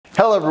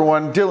Hello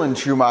everyone, Dylan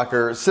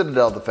Schumacher,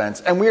 Citadel Defense,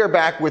 and we are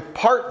back with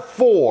part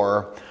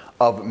 4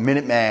 of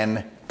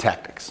Minuteman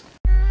Tactics.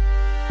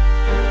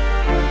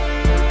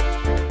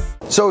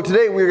 So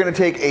today we're going to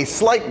take a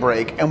slight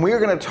break and we're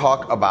going to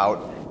talk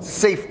about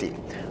safety.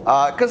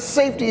 Because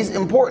safety is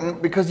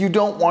important because you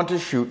don't want to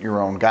shoot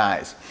your own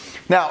guys.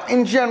 Now,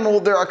 in general,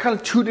 there are kind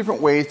of two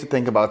different ways to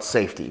think about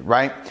safety,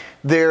 right?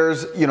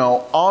 There's,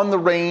 on the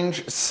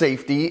range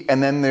safety,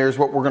 and then there's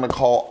what we're going to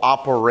call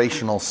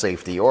operational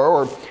safety.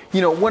 Or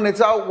when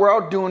we're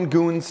out doing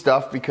goon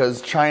stuff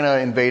because China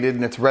invaded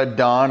and it's Red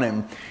Dawn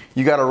and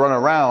you got to run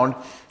around.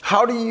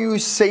 How do you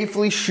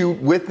safely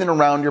shoot with and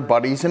around your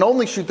buddies and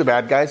only shoot the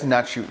bad guys and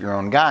not shoot your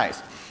own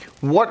guys?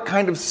 What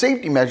kind of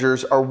safety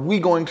measures are we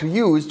going to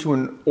use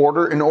in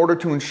order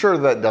to ensure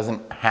that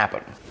doesn't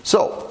happen?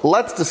 So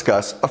let's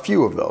discuss a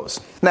few of those.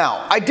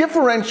 Now, I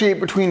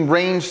differentiate between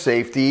range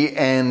safety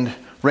and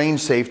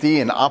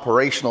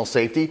operational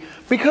safety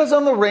because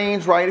on the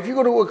range, right, if you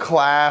go to a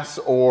class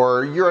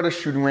or you're at a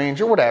shooting range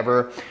or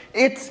whatever,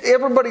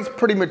 everybody's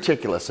pretty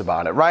meticulous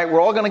about it, right? We're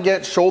all going to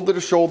get shoulder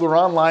to shoulder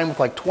online with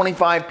like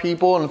 25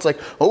 people, and it's like,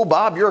 oh,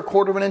 Bob, you're a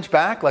quarter of an inch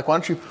back. Like, why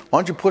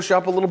don't you push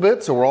up a little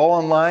bit so we're all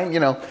online,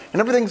 and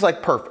everything's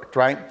like perfect,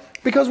 right?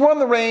 Because we're on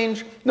the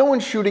range, no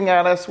one's shooting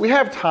at us, we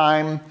have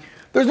time.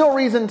 There's no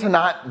reason to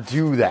not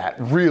do that,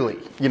 really.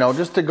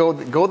 Just to go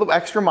the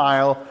extra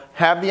mile,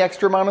 have the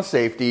extra amount of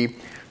safety,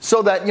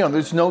 so that,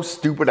 there's no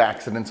stupid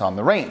accidents on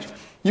the range.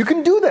 You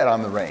can do that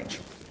on the range.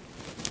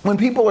 When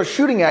people are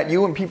shooting at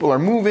you and people are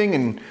moving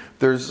and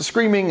there's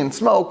screaming and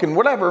smoke and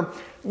whatever,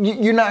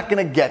 you're not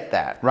going to get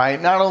that,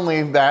 right? Not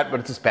only that,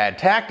 but it's just bad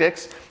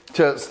tactics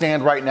to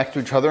stand right next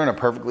to each other in a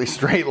perfectly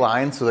straight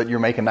line so that you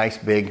make a nice,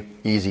 big,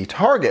 easy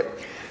target.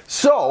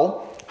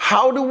 So,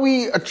 how do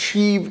we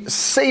achieve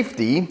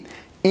safety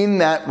in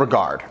that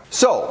regard?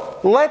 So,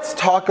 let's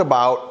talk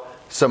about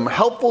some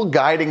helpful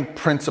guiding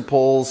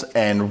principles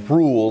and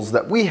rules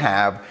that we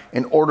have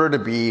in order to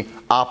be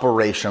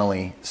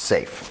operationally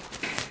safe.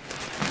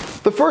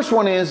 The first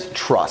one is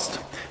trust.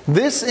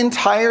 This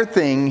entire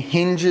thing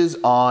hinges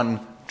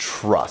on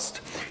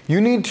trust.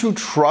 You need to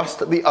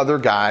trust the other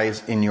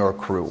guys in your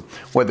crew.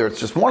 Whether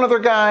it's just one other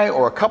guy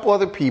or a couple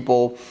other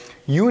people,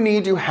 you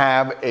need to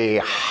have a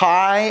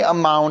high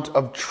amount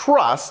of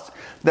trust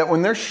that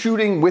when they're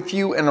shooting with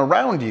you and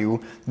around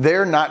you,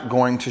 they're not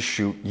going to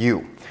shoot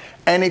you.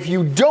 And if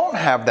you don't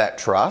have that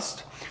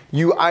trust,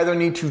 you either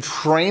need to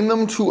train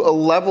them to a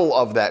level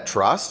of that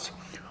trust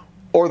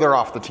or they're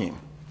off the team.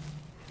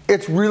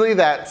 It's really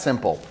that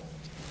simple.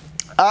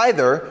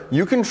 Either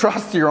you can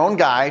trust your own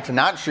guy to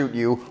not shoot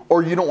you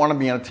or you don't want to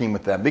be on a team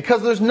with them.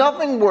 Because there's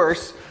nothing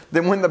worse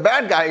than when the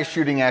bad guy is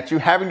shooting at you,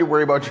 having to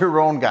worry about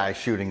your own guy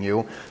shooting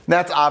you.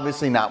 That's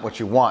obviously not what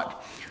you want.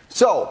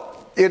 So,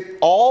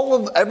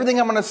 everything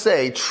I'm going to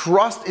say,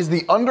 trust is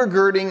the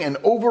undergirding and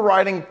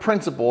overriding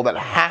principle that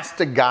has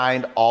to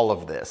guide all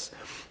of this.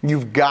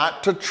 You've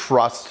got to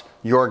trust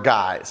your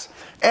guys.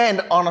 And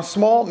on a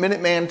small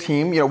Minuteman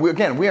team,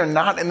 we are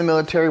not in the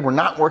military. We're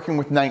not working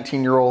with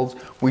 19-year-olds.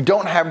 We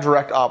don't have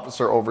direct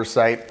officer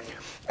oversight,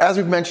 as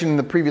we've mentioned in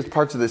the previous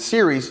parts of this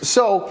series.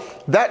 So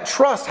that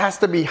trust has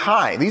to be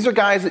high. These are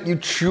guys that you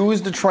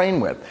choose to train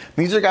with.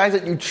 These are guys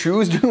that you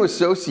choose to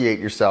associate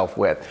yourself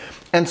with.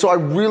 And so I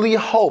really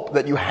hope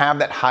that you have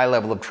that high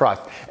level of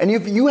trust. And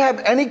if you have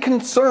any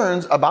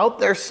concerns about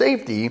their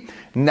safety,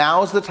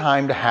 now's the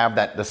time to have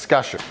that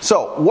discussion.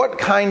 So what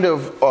kind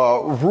of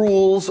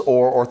rules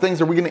or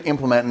things are we going to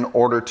implement in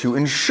order to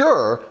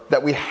ensure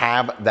that we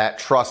have that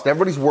trust?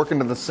 Everybody's working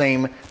to the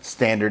same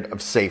standard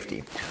of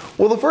safety.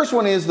 Well, the first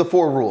one is the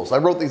 4 rules. I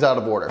wrote these out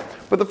of order.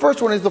 But the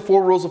first one is the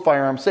 4 rules of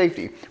firearm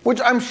safety,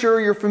 which I'm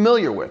sure you're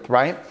familiar with,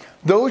 right?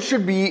 Those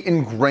should be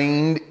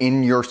ingrained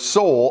in your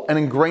soul and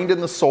ingrained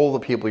in the soul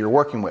of the people you're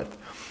working with.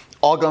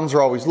 All guns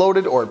are always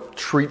loaded, or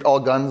treat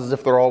all guns as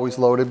if they're always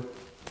loaded.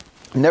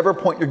 Never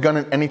point your gun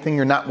at anything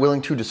you're not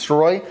willing to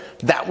destroy.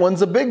 That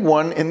one's a big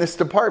one in this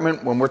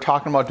department when we're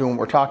talking about doing what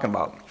we're talking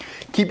about.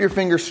 Keep your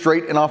finger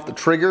straight and off the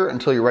trigger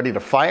until you're ready to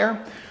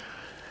fire.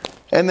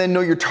 And then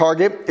know your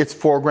target, its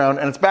foreground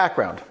and its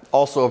background.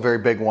 Also a very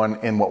big one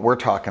in what we're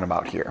talking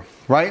about here,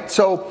 right?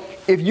 So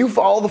if you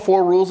follow the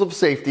 4 rules of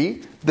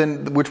safety,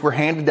 which were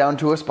handed down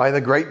to us by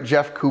the great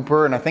Jeff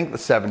Cooper in I think the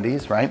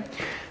 70s, right?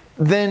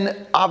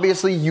 Then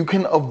obviously you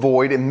can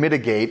avoid and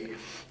mitigate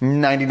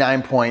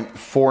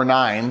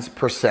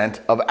 99.49%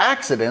 of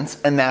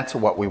accidents, and that's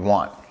what we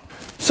want.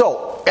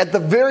 So at the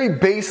very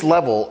base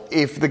level,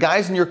 if the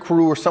guys in your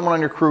crew or someone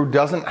on your crew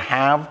doesn't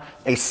have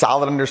a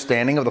solid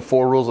understanding of the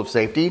 4 rules of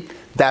safety,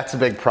 that's a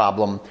big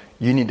problem.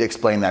 You need to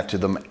explain that to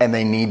them, and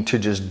they need to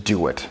just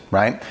do it,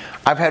 right?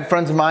 I've had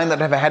friends of mine that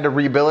have had to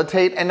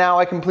rehabilitate, and now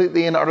I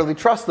completely and utterly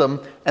trust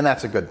them, and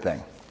that's a good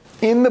thing.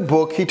 In the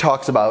book, he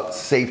talks about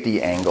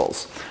safety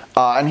angles.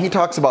 And he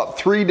talks about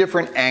 3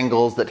 different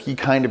angles that he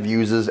kind of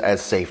uses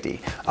as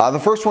safety. The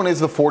first one is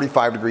the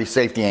 45-degree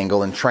safety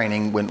angle in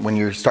training when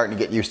you're starting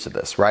to get used to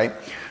this, right?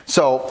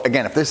 So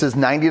again, if this is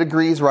 90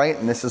 degrees, right,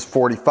 and this is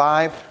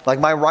 45, like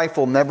my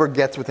rifle never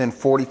gets within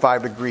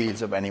 45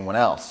 degrees of anyone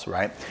else,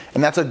 right?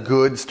 And that's a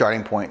good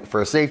starting point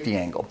for a safety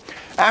angle.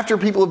 After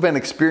people have been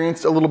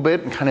experienced a little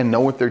bit and kind of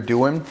know what they're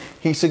doing,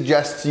 he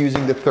suggests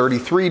using the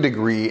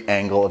 33-degree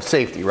angle of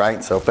safety,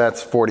 right? So if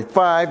that's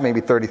 45,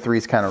 maybe 33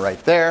 is kind of right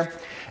there.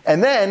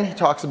 And then he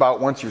talks about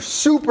once you're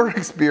super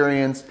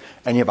experienced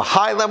and you have a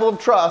high level of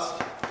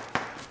trust,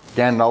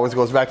 again, it always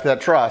goes back to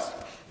that trust,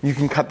 you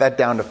can cut that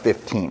down to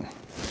 15,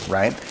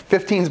 right?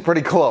 15 is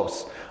pretty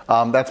close.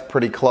 That's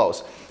pretty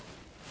close.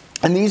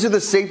 And these are the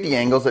safety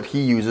angles that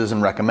he uses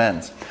and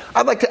recommends.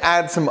 I'd like to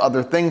add some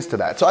other things to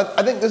that. So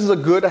I think this is a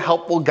good,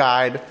 helpful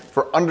guide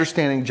for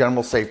understanding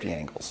general safety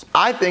angles.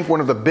 I think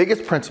one of the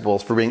biggest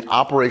principles for being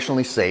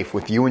operationally safe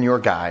with you and your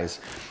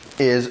guys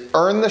is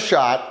earn the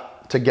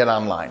shot to get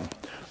online.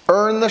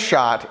 Earn the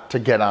shot to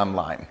get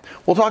online.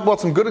 We'll talk about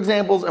some good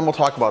examples and we'll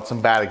talk about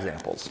some bad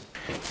examples.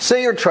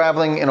 Say you're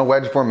traveling in a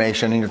wedge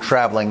formation and you're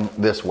traveling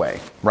this way,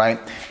 right?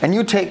 And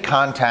you take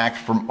contact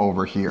from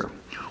over here.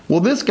 Well,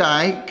 this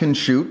guy can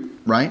shoot,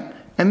 right?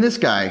 And this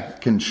guy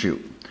can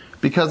shoot.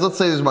 Because let's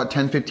say there's about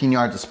 10, 15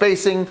 yards of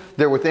spacing.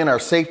 They're within our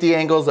safety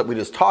angles that we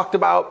just talked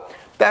about.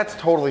 That's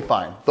totally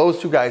fine. Those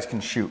 2 guys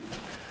can shoot.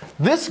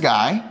 This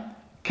guy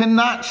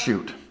cannot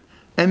shoot.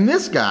 And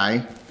this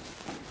guy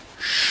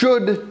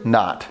should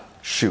not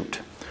shoot,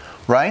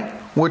 right?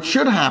 What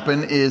should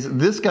happen is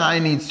this guy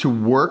needs to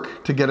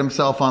work to get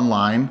himself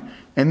online,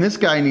 and this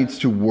guy needs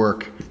to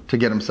work to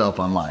get himself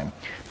online.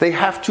 They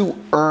have to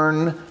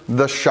earn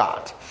the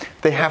shot.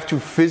 They have to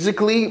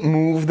physically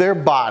move their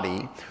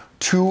body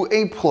to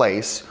a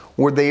place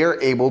where they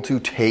are able to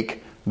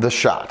take the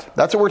shot.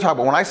 That's what we're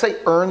talking about. When I say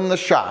earn the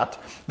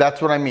shot,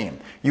 that's what I mean.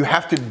 You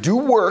have to do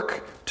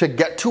work to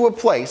get to a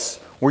place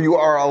where you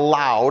are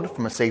allowed,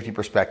 from a safety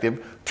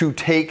perspective, to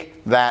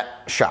take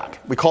that shot.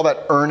 We call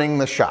that earning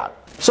the shot.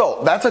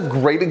 So that's a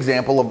great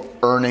example of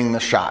earning the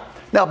shot.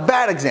 Now,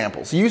 bad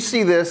examples. You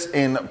see this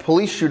in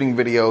police shooting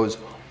videos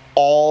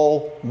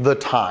all the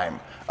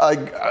time.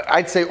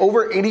 I'd say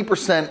over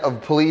 80%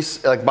 of police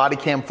body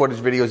cam footage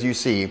videos you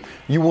see,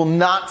 you will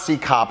not see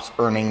cops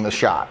earning the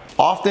shot.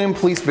 Often in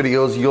police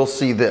videos, you'll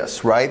see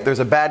this, right? There's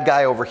a bad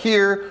guy over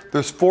here,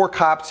 there's 4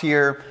 cops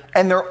here,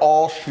 and they're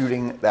all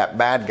shooting that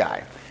bad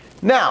guy.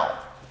 Now,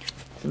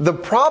 the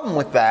problem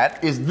with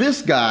that is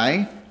this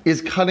guy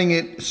is cutting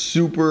it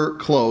super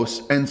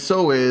close, and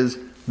so is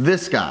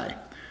this guy.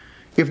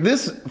 If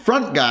this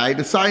front guy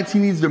decides he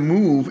needs to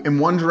move in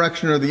one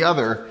direction or the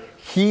other,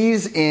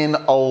 he's in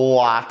a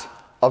lot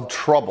of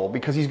trouble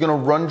because he's going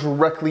to run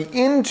directly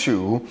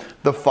into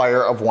the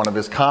fire of one of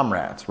his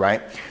comrades,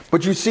 right?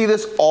 But you see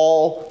this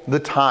all the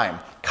time.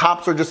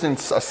 Cops are just in a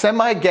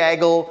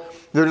semi-gaggle,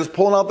 they're just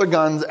pulling out their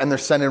guns and they're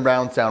sending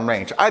rounds down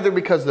range, either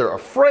because they're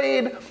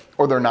afraid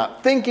or they're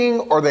not thinking,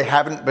 or they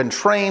haven't been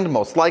trained,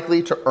 most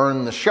likely, to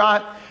earn the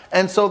shot.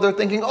 And so they're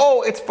thinking,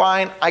 oh, it's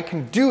fine, I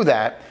can do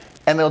that,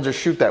 and they'll just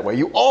shoot that way.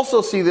 You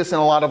also see this in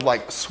a lot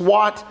of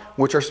SWAT,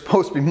 which are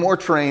supposed to be more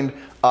trained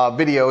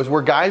videos,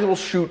 where guys will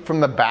shoot from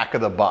the back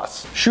of the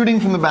bus. Shooting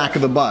from the back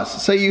of the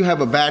bus. Say you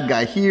have a bad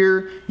guy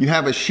here, you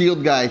have a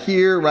shield guy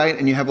here, right,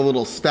 and you have a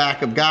little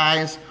stack of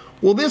guys.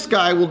 Well, this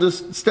guy will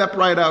just step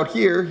right out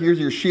here, here's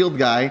your shield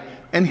guy,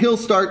 and he'll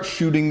start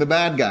shooting the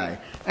bad guy.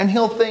 And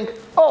he'll think,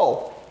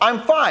 oh,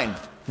 I'm fine,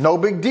 no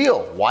big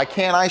deal. Why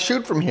can't I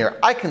shoot from here?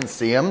 I can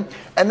see him.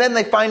 And then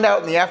they find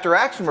out in the after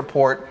action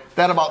report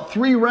that about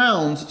 3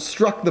 rounds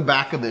struck the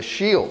back of this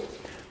shield.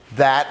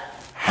 That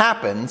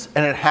happens,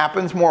 and it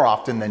happens more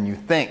often than you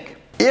think.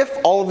 If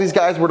all of these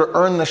guys were to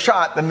earn the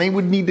shot, then they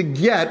would need to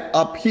get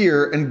up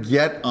here and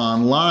get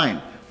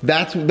online.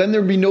 Then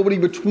there'd be nobody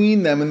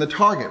between them and the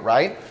target,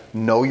 right?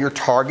 Know your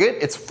target,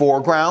 it's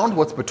foreground,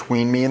 what's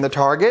between me and the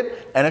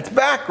target, and it's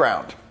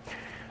background.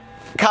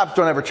 Cops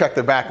don't ever check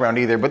their background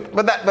either, but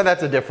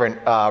that's a different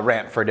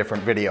rant for a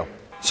different video.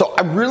 So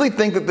I really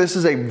think that this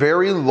is a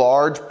very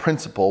large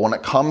principle when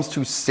it comes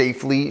to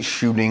safely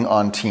shooting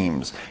on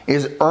teams,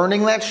 is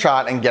earning that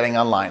shot and getting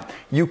online.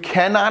 You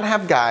cannot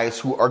have guys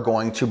who are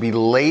going to be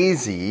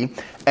lazy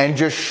and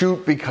just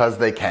shoot because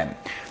they can.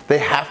 They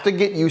have to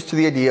get used to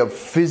the idea of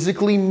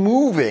physically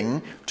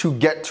moving to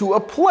get to a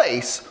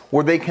place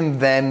where they can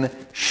then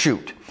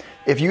shoot.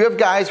 If you have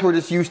guys who are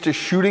just used to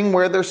shooting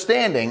where they're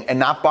standing and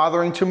not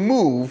bothering to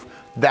move,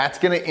 that's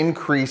going to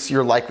increase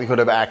your likelihood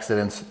of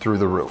accidents through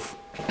the roof.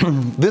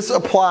 This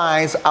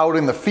applies out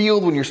in the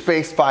field when you're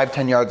spaced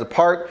 5-10 yards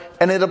apart,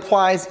 and it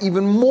applies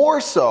even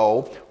more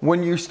so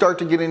when you start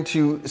to get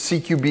into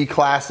CQB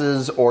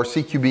classes or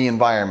CQB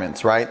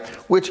environments, right?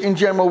 Which in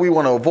general we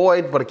want to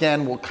avoid, but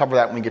again, we'll cover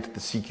that when we get to the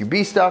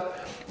CQB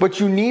stuff. But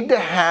you need to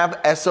have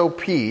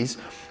SOPs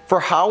for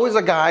how is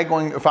a guy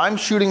going, if I'm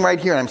shooting right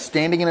here and I'm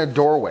standing in a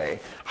doorway,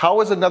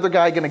 how is another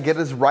guy going to get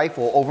his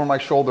rifle over my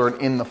shoulder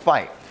and in the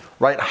fight?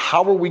 Right?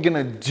 How are we going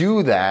to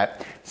do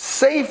that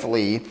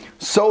safely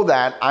so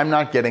that I'm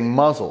not getting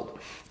muzzled?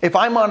 If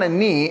I'm on a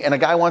knee and a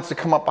guy wants to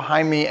come up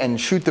behind me and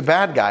shoot the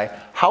bad guy,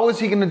 how is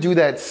he going to do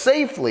that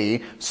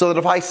safely so that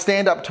if I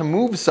stand up to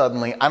move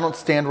suddenly, I don't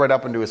stand right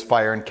up into his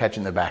fire and catch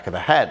in the back of the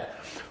head?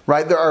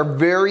 Right? There are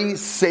very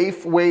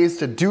safe ways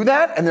to do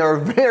that, and there are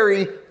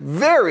very,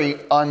 very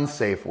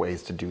unsafe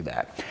ways to do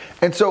that.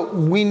 And so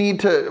we need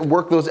to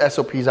work those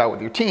SOPs out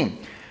with your team.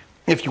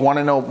 If you want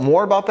to know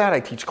more about that,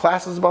 I teach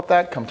classes about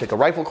that. Come take a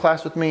rifle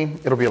class with me.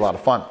 It'll be a lot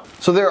of fun.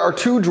 So there are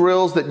 2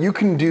 drills that you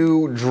can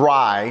do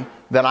dry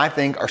that I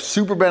think are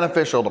super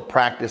beneficial to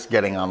practice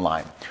getting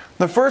online.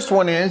 The first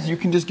one is you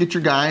can just get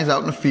your guys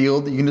out in the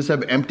field. You can just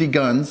have empty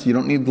guns. You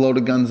don't need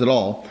loaded guns at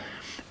all.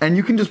 And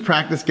you can just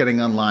practice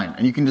getting online.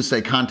 And you can just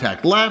say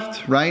contact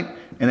left, right?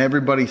 And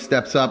everybody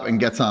steps up and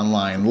gets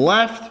online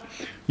left.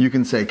 You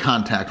can say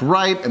contact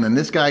right, and then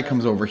this guy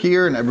comes over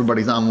here and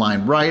everybody's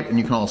online right, and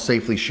you can all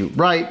safely shoot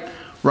right,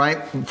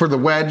 right? For the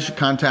wedge,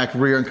 contact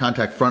rear and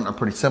contact front are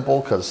pretty simple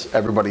because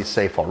everybody's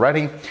safe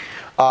already.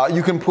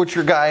 You can put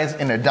your guys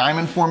in a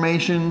diamond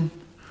formation,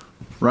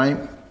 right?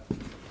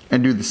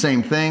 And do the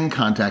same thing,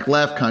 contact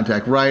left,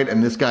 contact right,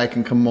 and this guy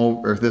can come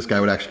over, or this guy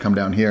would actually come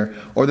down here,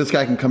 or this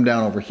guy can come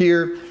down over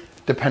here,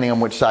 depending on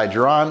which side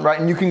you're on, right?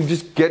 And you can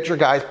just get your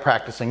guys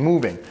practicing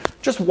moving.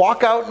 Just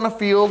walk out in a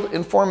field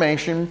in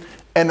formation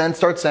and then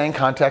start saying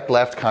contact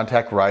left,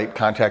 contact right,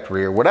 contact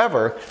rear,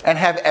 whatever, and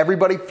have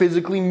everybody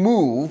physically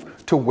move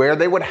to where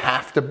they would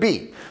have to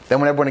be.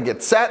 Then when everyone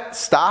gets set,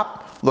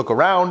 stop, look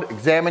around,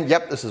 examine,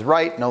 yep, this is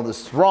right, no,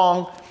 this is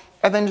wrong,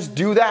 and then just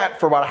do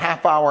that for about a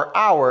half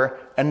hour,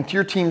 and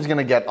your team's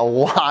gonna get a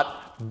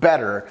lot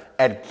better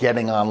at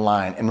getting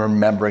online and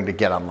remembering to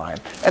get online.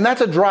 And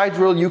that's a dry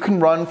drill you can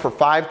run for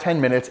 5-10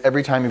 minutes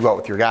every time you go out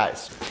with your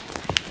guys.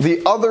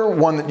 The other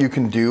one that you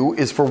can do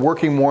is for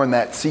working more in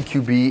that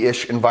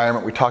CQB-ish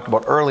environment we talked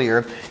about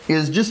earlier,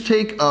 is just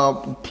take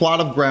a plot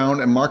of ground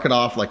and mark it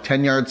off like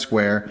 10 yards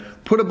square,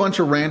 put a bunch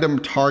of random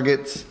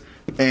targets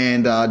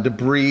and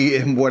debris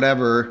and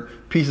whatever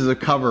pieces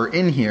of cover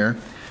in here,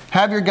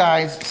 have your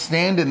guys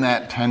stand in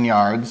that 10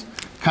 yards,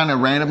 kind of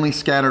randomly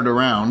scattered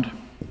around,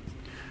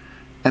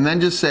 and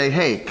then just say,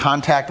 hey,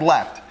 contact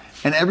left.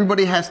 And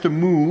everybody has to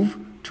move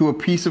to a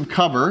piece of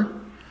cover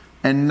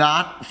and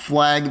not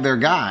flag their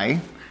guy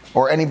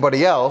or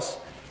anybody else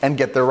and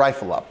get their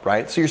rifle up,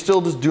 right? So you're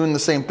still just doing the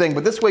same thing,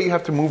 but this way you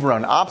have to move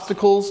around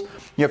obstacles,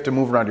 you have to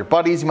move around your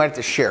buddies, you might have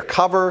to share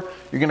cover,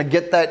 you're gonna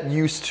get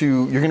used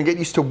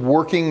to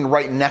working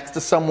right next to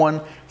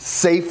someone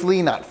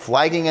safely, not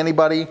flagging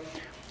anybody.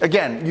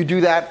 Again, you do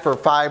that for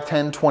 5,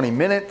 10, 20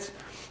 minutes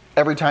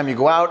every time you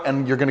go out,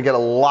 and you're gonna get a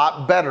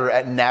lot better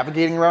at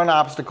navigating around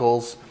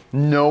obstacles,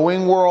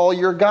 knowing where all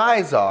your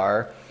guys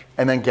are,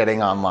 and then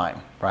getting online,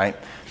 right?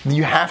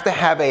 You have to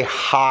have a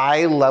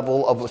high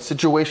level of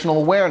situational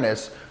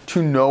awareness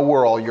to know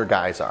where all your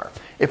guys are.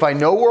 If I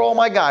know where all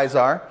my guys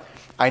are,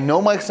 I know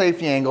my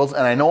safety angles,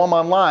 and I know I'm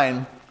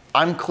online,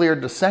 I'm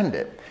cleared to send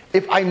it.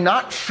 If I'm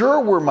not sure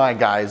where my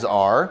guys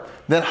are,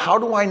 then how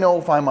do I know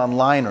if I'm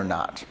online or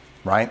not,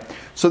 right?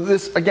 So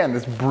this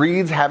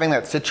breeds having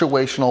that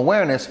situational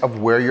awareness of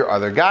where your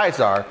other guys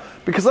are,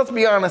 because let's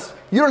be honest,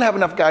 you don't have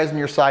enough guys on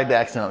your side to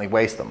accidentally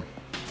waste them.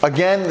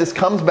 Again, this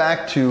comes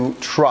back to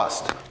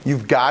trust.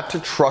 You've got to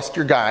trust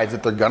your guys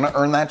that they're gonna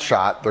earn that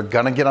shot, they're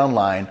gonna get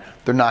online,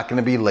 they're not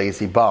gonna be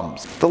lazy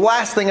bums. The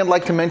last thing I'd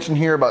like to mention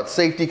here about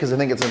safety, because I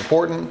think it's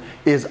important,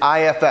 is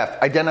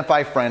IFF,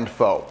 Identify Friend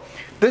Foe.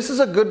 This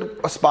is a good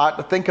spot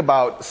to think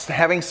about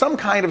having some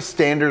kind of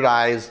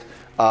standardized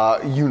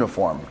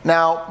uniform.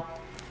 Now,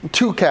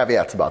 2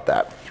 caveats about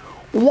that.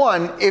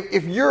 One,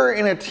 if you're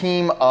in a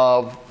team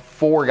of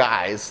 4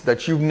 guys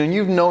that you've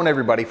known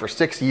everybody for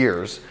 6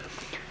 years,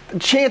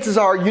 chances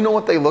are you know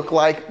what they look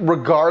like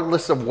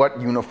regardless of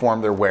what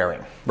uniform they're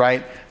wearing,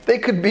 right? They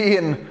could be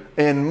in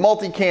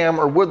multicam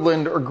or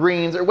woodland or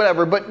greens or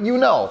whatever, but you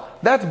know,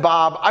 that's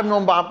Bob. I've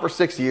known Bob for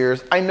 6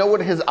 years. I know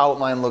what his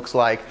outline looks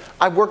like.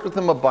 I've worked with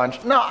him a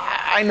bunch. No,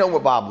 I know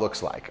what Bob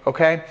looks like,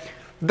 okay?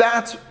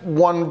 That's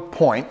one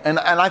point, and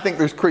I think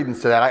there's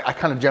credence to that. I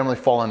kind of generally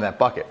fall in that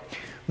bucket.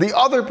 The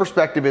other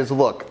perspective is,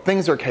 look,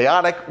 things are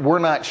chaotic. We're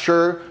not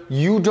sure.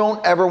 You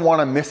don't ever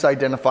want to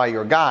misidentify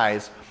your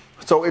guys.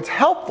 So it's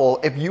helpful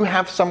if you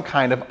have some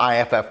kind of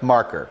IFF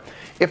marker.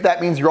 If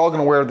that means you're all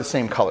going to wear the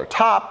same color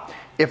top,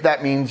 if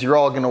that means you're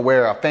all going to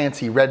wear a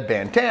fancy red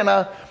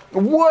bandana,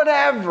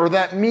 whatever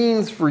that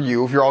means for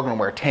you, if you're all going to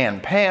wear tan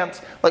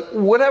pants, like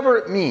whatever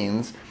it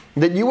means,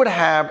 that you would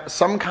have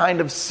some kind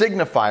of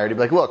signifier to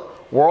be like,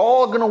 look, we're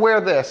all going to wear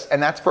this,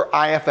 and that's for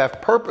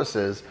IFF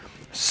purposes,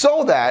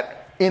 so that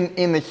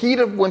in the heat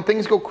of when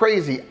things go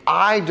crazy,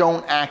 I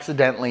don't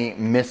accidentally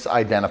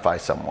misidentify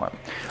someone.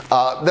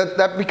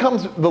 That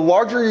becomes, the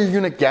larger your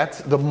unit gets,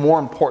 the more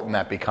important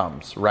that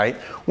becomes, right?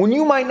 When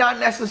you might not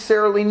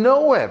necessarily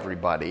know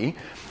everybody,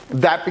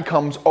 that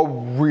becomes a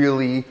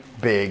really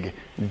big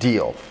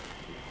deal.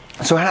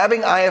 So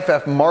having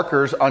IFF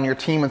markers on your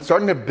team and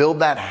starting to build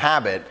that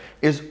habit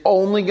is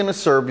only going to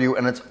serve you,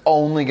 and it's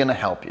only going to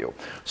help you.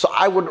 So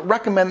I would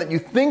recommend that you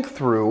think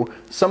through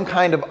some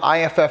kind of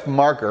IFF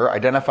marker,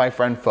 Identify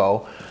Friend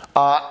Foe,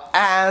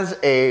 as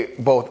a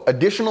both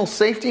additional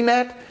safety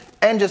net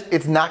and just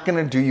it's not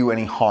going to do you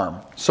any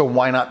harm. So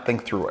why not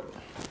think through it?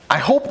 I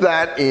hope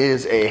that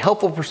is a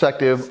helpful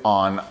perspective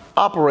on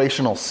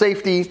operational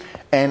safety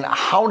and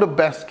how to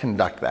best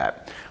conduct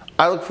that.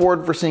 I look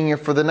forward for seeing you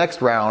for the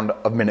next round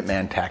of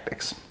Minuteman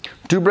Tactics.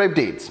 Do brave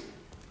deeds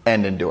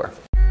and endure.